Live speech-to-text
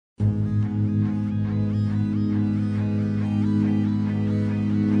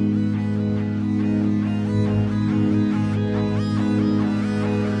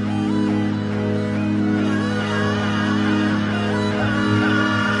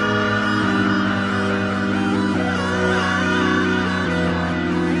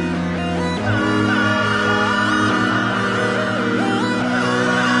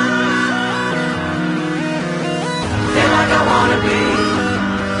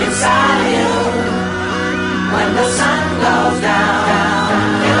inside you. When the sun goes down,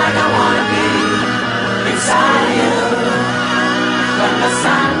 feel like I wanna be inside you. When the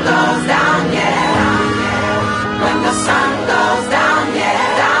sun goes down, yeah. When the sun goes down, yeah.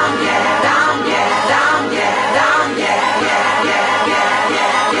 Down, yeah, down, yeah, down, yeah, down, yeah, yeah, yeah, yeah,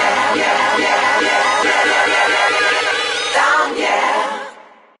 yeah, yeah, yeah, yeah, yeah, yeah, down, yeah.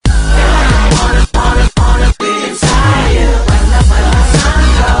 Feel like I wanna be inside you. When the sun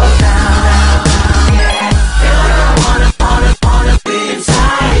goes down, yeah. Feel like I wanna be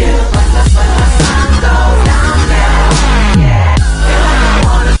inside you. When the sun goes down, yeah, yeah. Feel like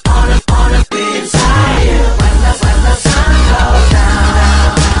I wanna be inside you. When the sun goes down,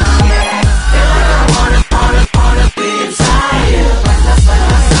 yeah. Feel like I wanna be inside you. When the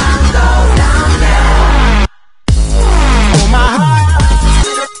sun goes down, yeah. Oh my heart,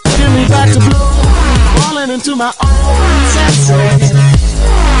 give me back to blue, falling into my own senses.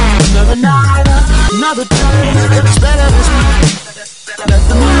 Another night, another day, it's better this way. Let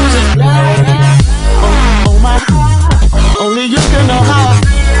the music play. Oh my heart, only you can know how I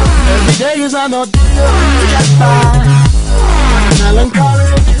feel. Every day is an ordeal to get by. Melancholy,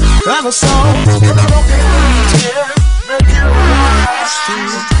 ever so broken.